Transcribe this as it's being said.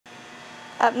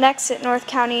Up next at North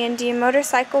County Indian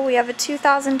Motorcycle, we have a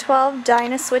 2012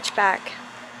 Dyna Switchback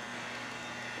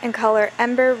in color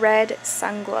Ember Red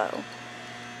Sunglow.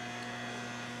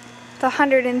 The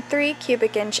 103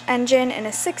 cubic inch engine and a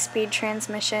 6-speed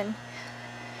transmission.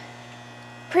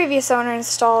 Previous owner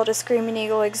installed a Screaming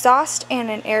Eagle exhaust and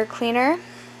an air cleaner.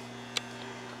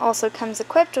 Also comes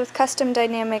equipped with custom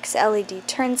Dynamics LED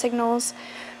turn signals,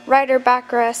 rider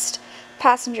backrest,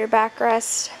 passenger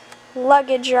backrest,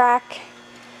 luggage rack,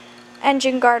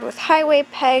 engine guard with highway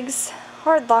pegs,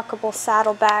 hard lockable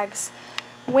saddlebags,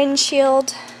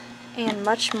 windshield, and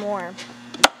much more.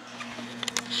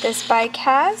 This bike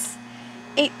has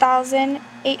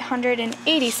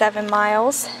 8,887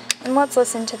 miles, and let's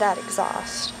listen to that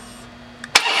exhaust.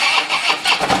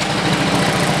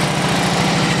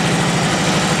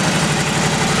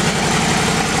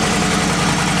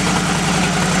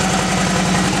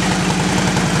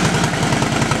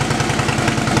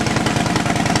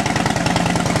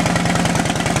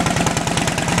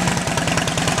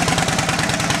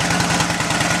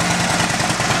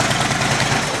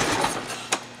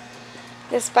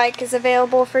 This bike is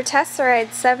available for test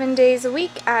rides 7 days a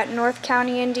week at North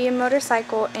County Indian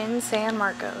Motorcycle in San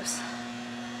Marcos.